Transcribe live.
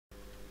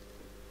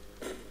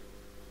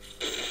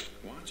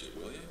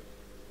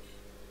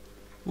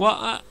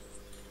What?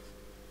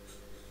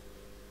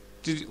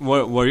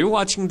 Were you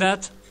watching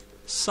that?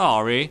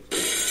 Sorry.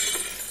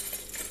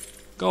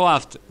 Go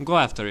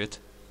after it,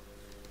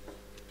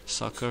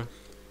 sucker.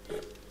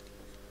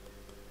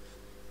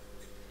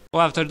 Go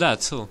after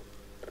that too.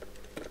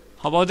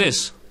 How about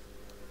this?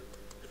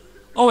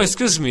 Oh,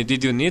 excuse me.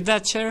 Did you need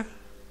that chair?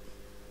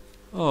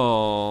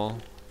 Oh.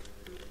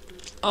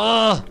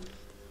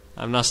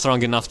 I'm not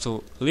strong enough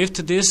to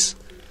lift this.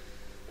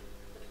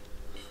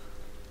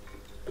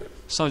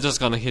 So I'm just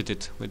gonna hit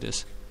it with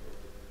this.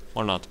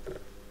 Or not.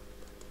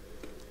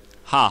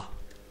 Ha!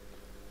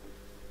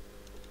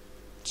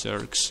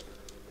 Jerks.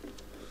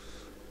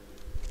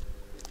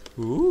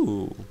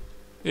 Ooh.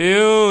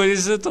 Ew, this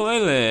is a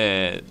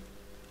toilet.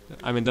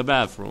 I'm in the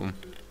bathroom.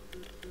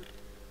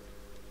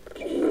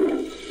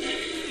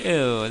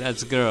 Ew,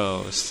 that's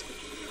gross.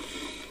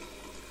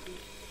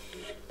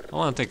 I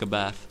wanna take a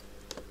bath.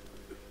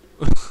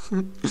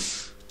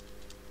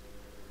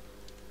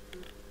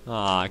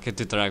 I can't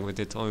interact with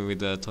it, only with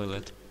the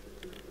toilet.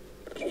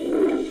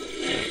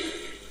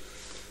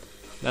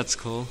 That's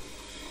cool.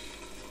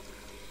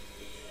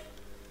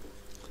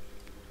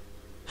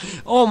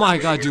 Oh my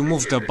god, you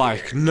moved the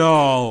bike.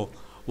 No!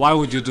 Why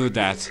would you do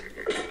that?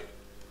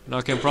 No,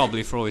 I can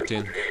probably throw it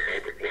in.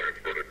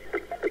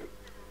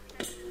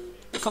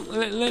 Come,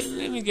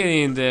 let me get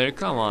in there.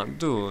 Come on,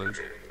 dude.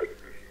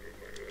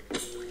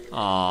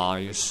 Aw,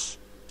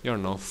 you're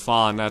no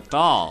fun at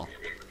all.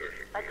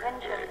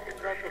 Attention,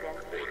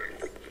 residents.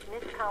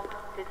 Miscount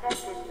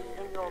detected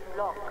in your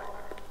block.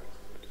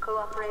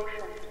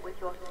 Cooperation with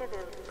your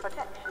civil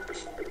protection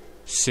team.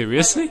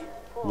 Seriously?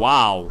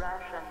 Wow.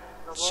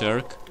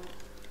 Jerk.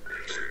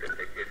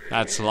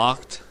 That's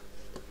locked.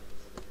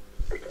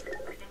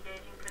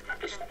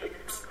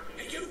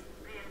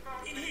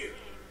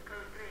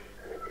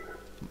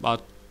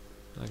 But,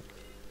 like,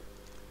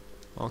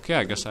 okay,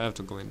 I guess I have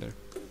to go in there.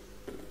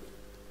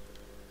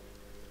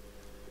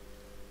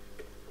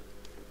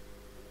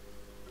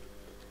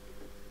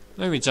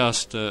 Let me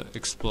just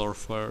explore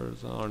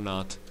further or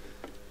not.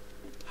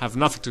 Have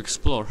nothing to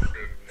explore.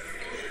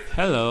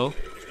 Hello.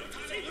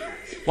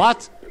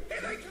 What?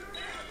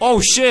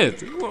 Oh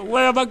shit!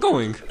 Where am I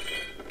going?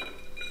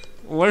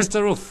 Where's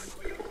the roof?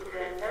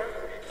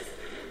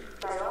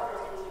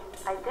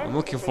 I'm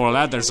looking for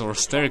ladders or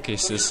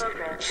staircases.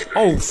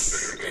 Oh!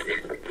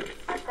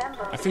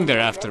 I think they're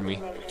after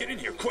me. Get in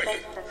here,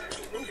 quick!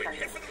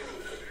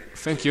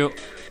 Thank you.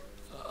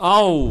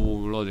 Oh,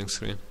 loading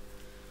screen.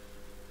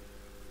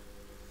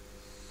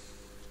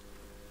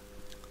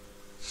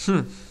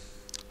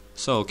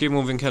 So, keep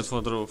moving, head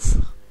for the roof.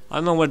 I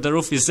don't know where the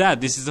roof is at.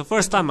 This is the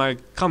first time I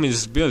come in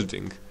this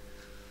building.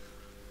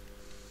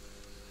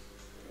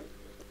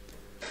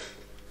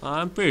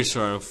 I'm pretty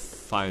sure I'll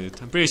find it.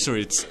 I'm pretty sure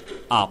it's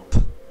up.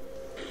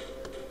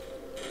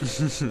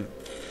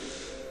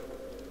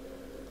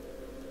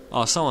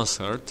 Oh, someone's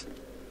hurt.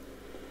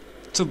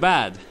 Too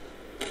bad.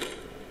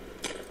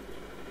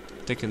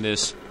 Taking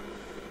this.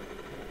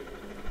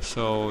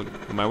 So,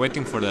 am I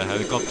waiting for the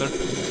helicopter?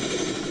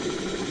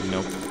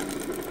 Nope.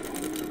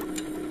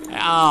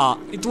 Ah,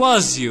 it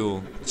was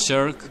you,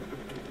 jerk.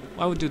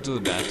 Why would you do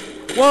that?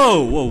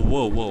 Whoa, whoa,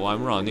 whoa, whoa,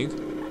 I'm running.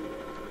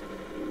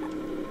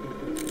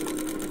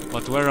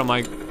 But where am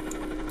I?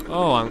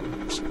 Oh,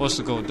 I'm supposed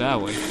to go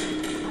that way,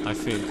 I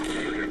think.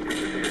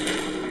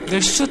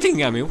 They're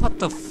shooting at me, what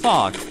the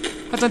fuck?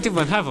 I don't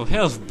even have a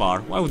health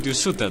bar. Why would you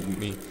shoot at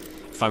me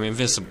if I'm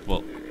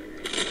invincible?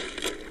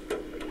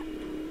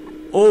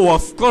 Oh,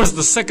 of course,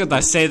 the second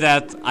I say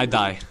that, I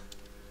die.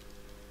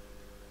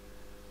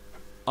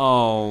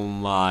 Oh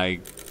my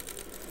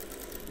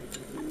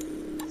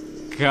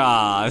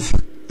god.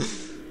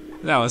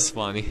 That was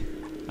funny,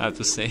 I have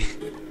to say.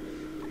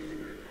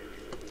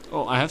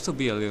 Oh, I have to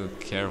be a little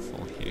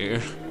careful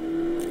here.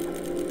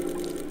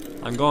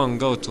 I'm going to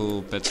go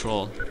to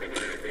patrol.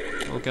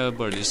 Look at the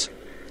birdies.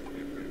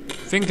 I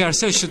think they're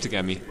still shooting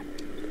at me.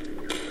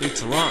 Need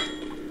to run.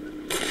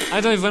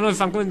 I don't even know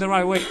if I'm going the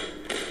right way.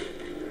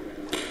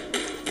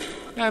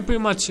 Yeah, I'm pretty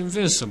much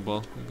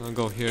invincible. I'm gonna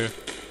go here.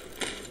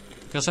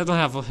 Because I don't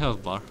have a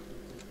health bar.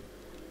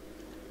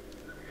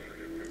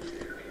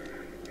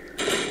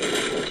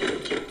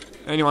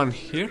 Anyone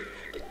here?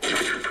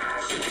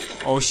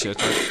 Oh shit.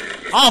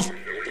 Oh,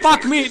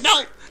 fuck me!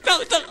 No!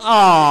 No! No!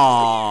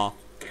 Oh.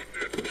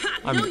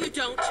 No, you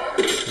don't.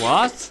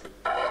 What?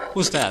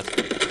 Who's that?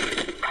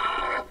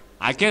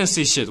 I can't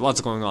see shit.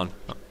 What's going on?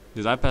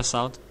 Did I pass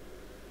out?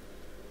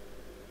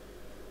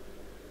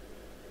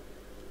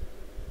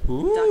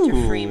 Ooh.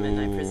 Dr. Freeman,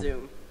 I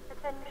presume.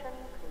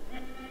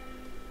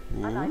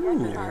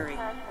 Hurry.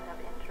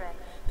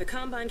 The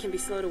Combine can be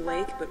slow to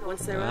wake, but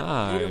once they're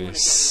up, you don't want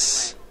to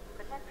Nice.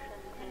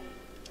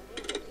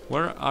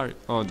 Where are you?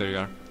 Oh, there you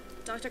are.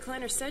 Dr.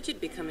 Kleiner said you'd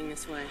be coming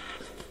this way.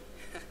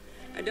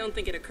 I don't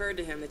think it occurred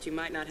to him that you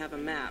might not have a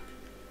map.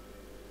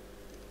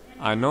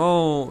 I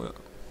know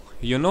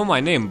you know my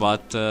name,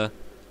 but I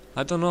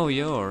don't know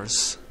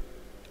yours.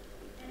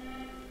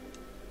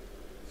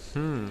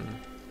 Get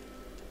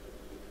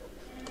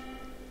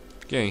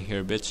in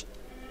here, bitch.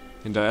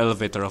 in the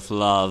elevator of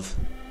love.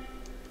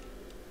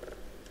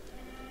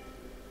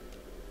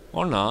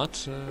 Or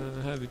not,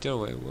 have it your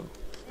way.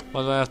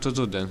 What do I have to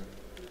do then?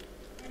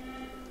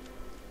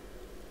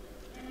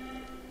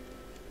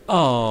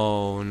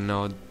 Oh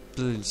no,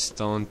 please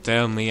don't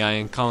tell me I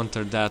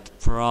encountered that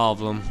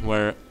problem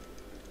where...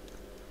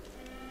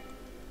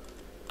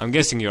 I'm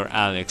guessing you're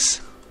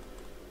Alyx.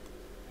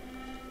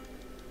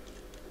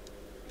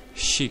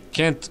 She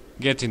can't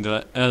get in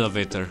the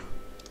elevator,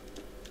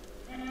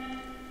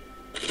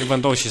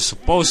 even though she's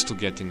supposed to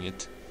get in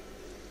it.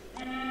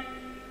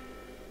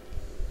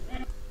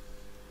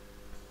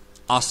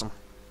 Awesome.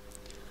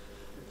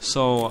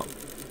 So,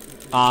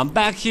 I'm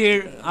back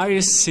here. Are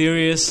you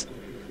serious?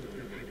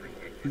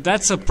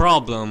 That's a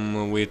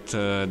problem with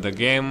the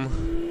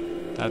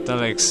game, that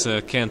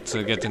Alyx can't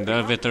get in the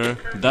elevator,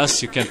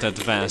 thus you can't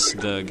advance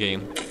the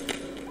game.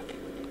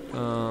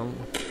 I'm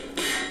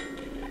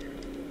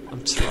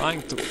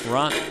trying to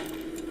run.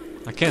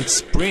 I can't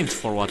sprint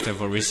for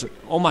whatever reason.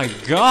 Oh my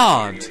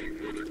god!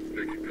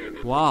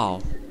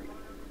 Wow.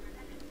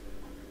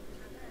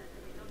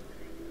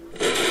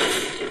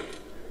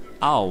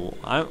 Ow,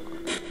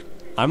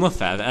 I'm a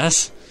fat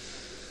ass.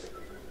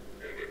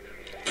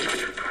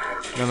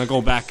 Gonna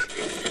go back.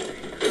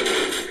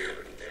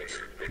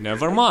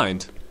 Never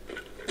mind.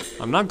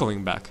 I'm not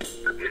going back.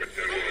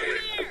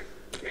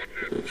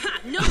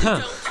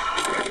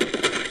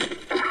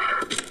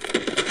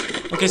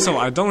 Okay, so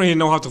I don't really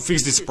know how to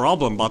fix this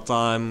problem, but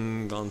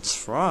I'm gonna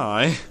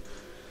try.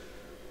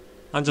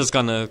 I'm just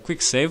gonna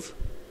quick save.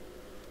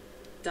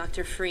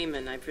 Dr.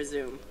 Freeman, I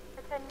presume.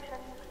 Attention,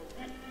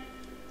 please.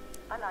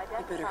 You better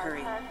Unidentified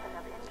hurry. person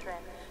of interest.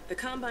 The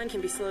Combine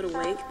can be slow to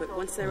wake, but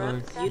once they're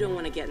up, you don't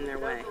want to get in their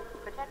way.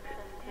 Protection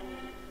team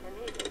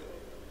immediately.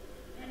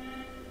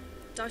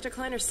 Dr.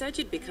 Kleiner said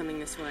you'd be coming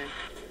this way.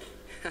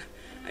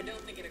 I don't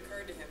think it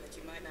occurred to him that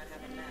you might not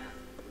have a map.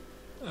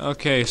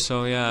 Okay,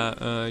 so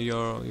yeah,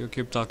 you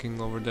keep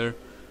talking over there.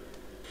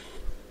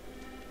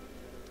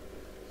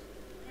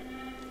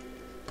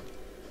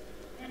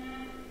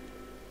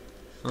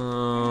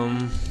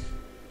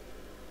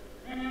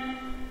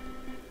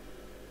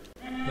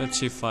 Let's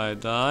see if I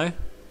die.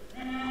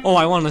 Oh,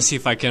 I wanna see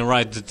if I can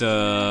ride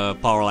the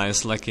power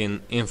lines like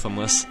in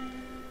Infamous.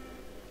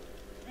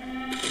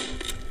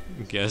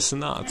 Guess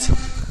not.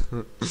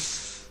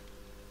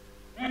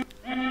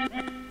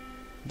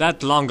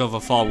 That long of a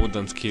fall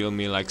wouldn't kill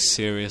me, like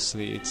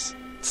seriously, it's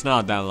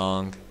not that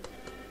long.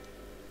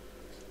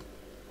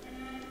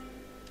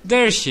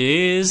 There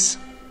she is!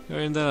 You're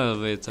in the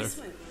elevator. This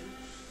way, Gwen.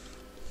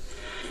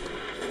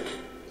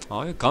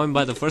 Oh, you're calling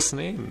by the first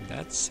name?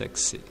 That's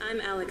sexy. I'm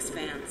Alyx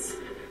Vance.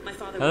 My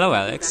father Hello,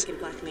 worked with me Alyx. back in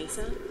Black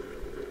Mesa.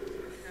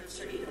 I'm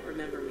sure you don't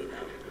remember me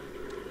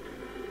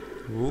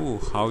though. Ooh,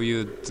 how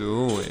you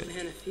doing?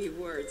 Man, a few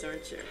words,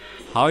 aren't you?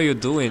 How you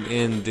doing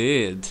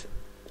indeed?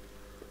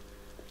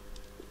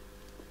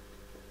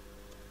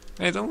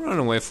 Hey, don't run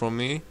away from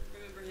me.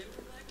 Remember him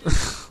from Black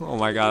Mesa? Oh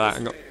my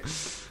god,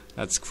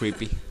 that's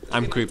creepy.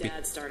 I'm creepy. My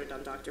dad started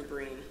on Dr.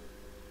 Breen.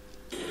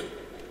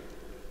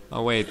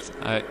 Oh wait,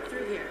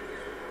 Through here.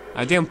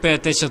 I didn't pay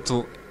attention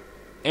to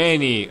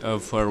any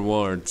of her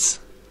words.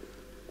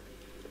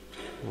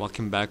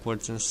 Walking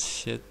backwards and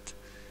shit.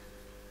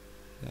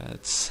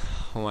 That's...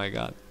 oh my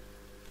god.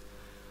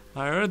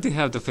 I already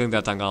have the feeling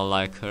that I'm gonna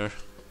like her.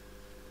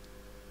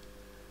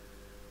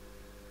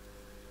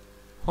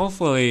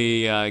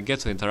 Hopefully I get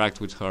to interact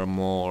with her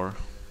more.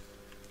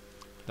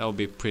 That would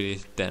be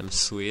pretty damn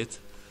sweet.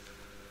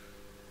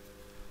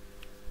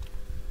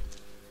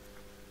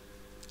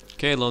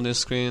 Okay, loading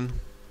screen.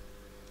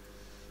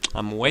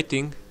 I'm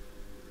waiting.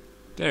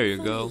 There you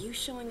Funny, go. you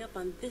showing up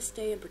on this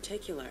day in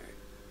particular.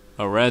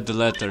 A red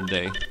letter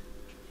day.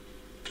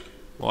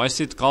 Why is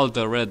it called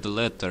a red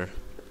letter?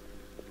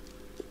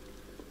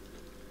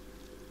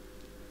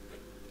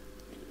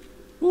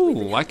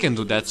 Ooh, I can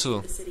do that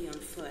too. The city on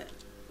foot.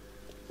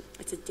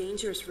 It's a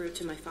dangerous route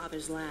to my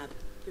father's lab.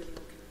 Through the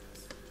old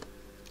canals.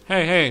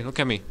 Hey, hey, look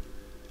at me.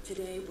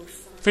 Today we're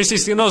far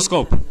 360 no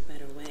scope. from a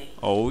better way.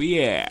 Oh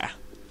yeah.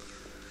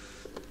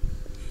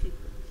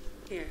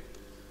 Here,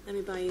 let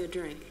me buy you a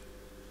drink.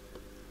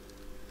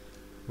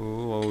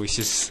 Ooh, oh,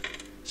 she's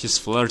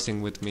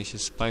flirting with me.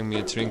 She's buying me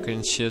a drink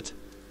and shit.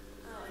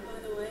 Oh, and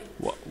by the way,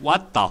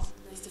 What the?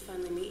 nice to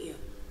finally meet you.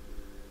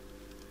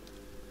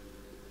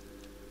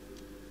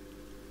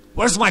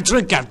 Where's my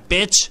drink at,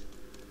 bitch?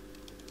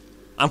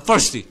 I'm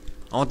thirsty.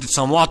 I wanted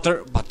some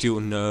water, but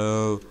you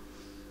know.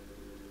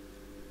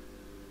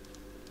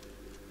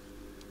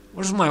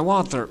 Where's my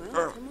water?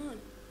 Well, come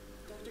on.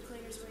 Dr.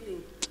 Kleiner's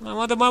waiting. I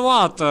wanted my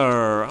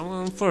water.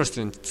 I'm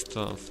thirsty and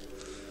stuff.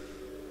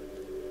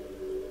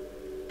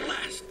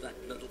 Blast that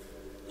little...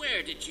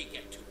 Where did she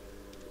get to?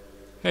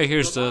 Hey,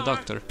 here's the Lamar,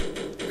 doctor.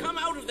 Come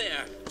out of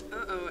there!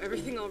 Uh-oh,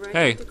 everything all right,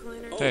 Hey. Dr.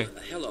 Kleiner? Oh, Hey.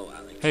 Hello,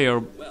 Alyx. Hey, you're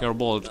Well,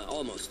 bald.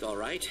 Almost all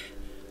right.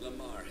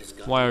 Lamar has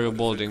got Why are you out of her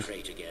balding?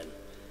 crate again.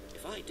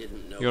 If I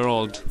didn't know You're her,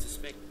 old. I'd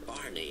suspect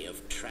Barney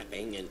of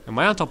trapping and... Am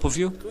I on top of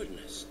you?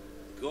 Goodness.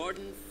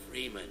 Gordon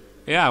Freeman.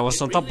 Yeah, I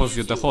was on top of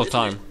you the whole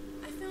time.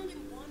 I found him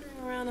wandering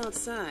around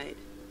outside.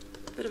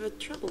 Bit of a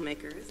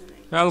troublemaker, isn't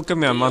he? Yeah, look at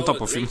me, I'm on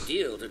top of him. Great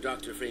deal to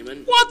Dr.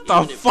 Freeman. What the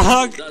Even if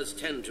fuck? he does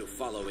tend to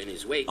follow in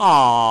his wake.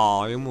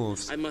 Oh, you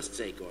moved. I must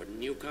say,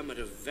 Gordon, you come at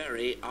a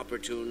very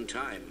opportune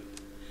time.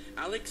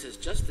 Alyx has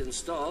just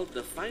installed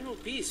the final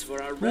piece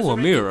for our Ooh, a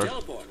mirror.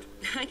 teleport.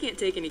 I can't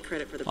take any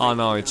credit for the Oh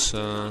no,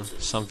 breakthrough,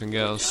 it's something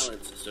Your else.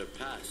 talents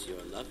surpass your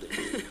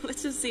loveliness. Doc.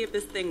 Let's just see if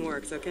this thing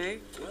works, okay?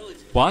 Well,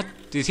 it's What?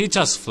 Did he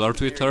just flirt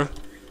with her?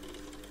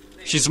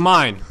 She's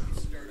mine.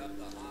 stirred up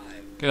the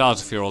hive. Get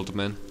out of here, old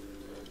man.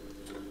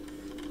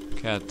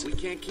 Cat, We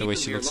can't keep the way him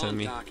she here looks at long,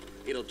 me. Doc.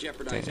 It'll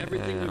jeopardize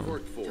everything we've Damn.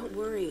 worked for. Don't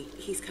worry,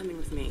 he's coming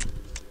with me.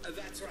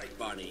 That's right,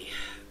 Barney.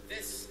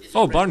 This is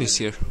Oh, a Barney's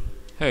here.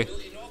 Hey. We'll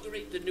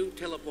inaugurate the new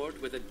teleport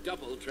with a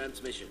double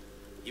transmission.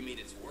 You mean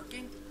it's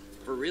working?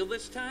 For real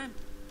this time?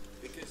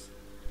 Because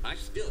I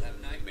still have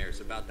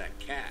nightmares about that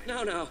cat.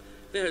 No,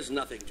 there's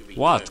nothing to be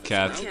What, nervous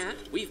cat? about. Cat?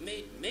 We've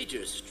made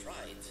major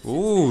strides.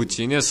 Ooh,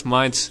 genius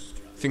minds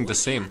think the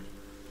same.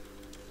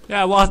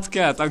 Yeah, what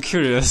cat? I'm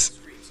curious.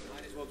 So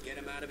might as well get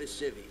him out of his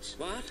civvies.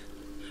 What?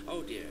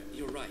 Oh dear,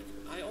 you're right.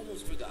 I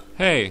almost forgot.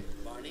 Hey.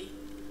 Barney,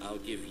 I'll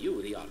give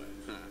you the honor.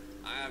 Huh.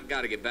 I've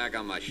got to get back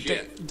on my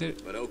shit. the-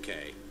 But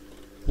okay.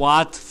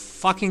 What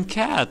fucking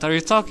cat are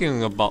you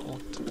talking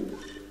about?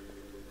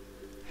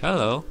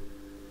 Hello.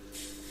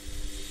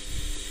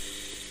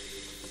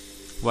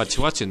 What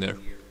you watching there?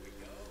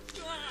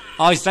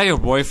 Oh, is that your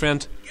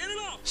boyfriend?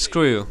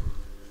 Screw you.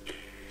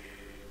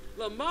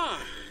 Lamar!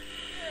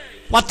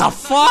 What the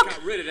fuck?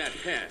 Got rid of that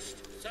pest.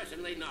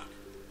 Certainly not.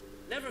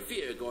 Never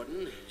fear,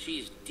 Gordon.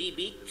 She's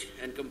de-beaked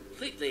and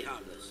completely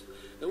harmless.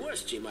 The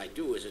worst she might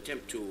do is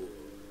attempt to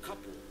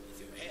couple with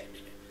your head.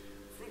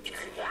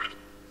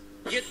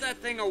 Get that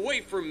thing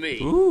away from me.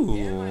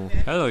 Ooh,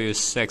 hello, you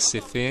sexy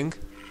thing.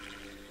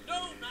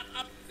 No, not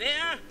up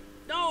there!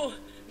 No!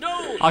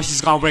 No! Oh,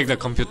 she's gonna break the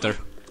computer.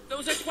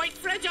 Those are quite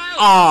fragile!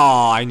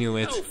 Oh, I knew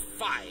it. Oh,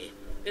 fie!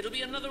 It'll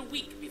be another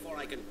week before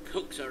I can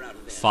coax her out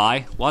of there.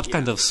 Fi? What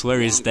kind of swear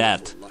is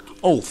that?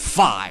 Oh,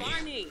 fi!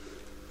 Barney,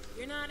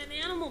 you're not an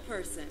animal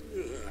person.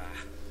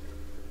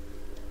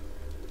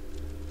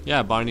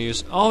 Yeah, Barney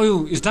is.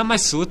 Oh, is that my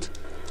suit?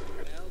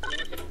 Well,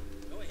 Gordon,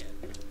 go ahead.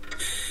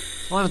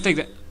 I wanna take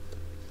that.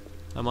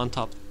 I'm on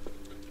top.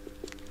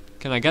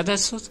 Can I get that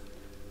suit?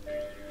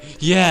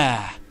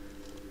 Yeah!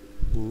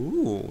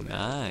 Ooh,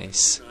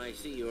 nice. I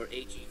see your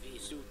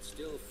HEV suit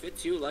still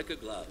fits you like a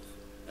glove.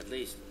 At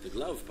least the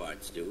glove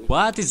parts do.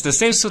 What? It's the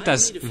same suit I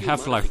as need a in few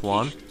Half-Life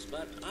 1. modifications,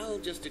 But I'll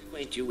just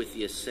acquaint you with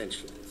the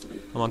essentials.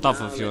 I'm on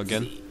top Now, of you let's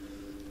again. see.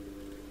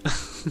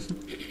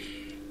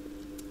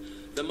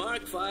 The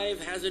Mark V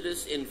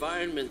hazardous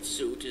environment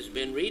suit has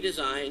been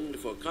redesigned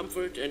for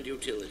comfort and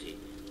utility.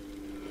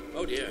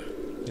 Oh dear.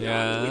 We don't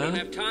Yeah.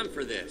 have time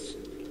for this.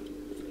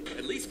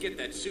 At least get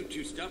that suit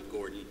juiced up,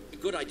 Gordon.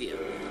 Good idea.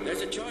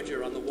 There's a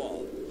charger on the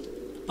wall.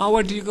 Oh,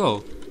 where do you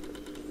go?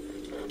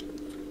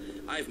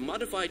 I've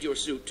modified your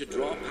suit to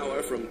draw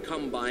power from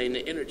combine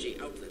energy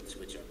outlets,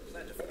 which are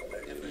plentiful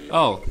wherever.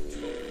 Oh,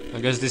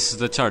 I guess this is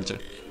the charger.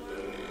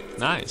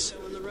 Nice.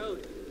 On the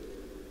road.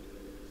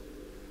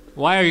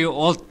 Why are you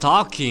all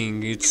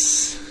talking?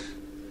 It's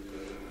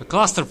a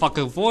clusterfuck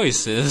of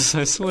voices,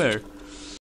 I swear.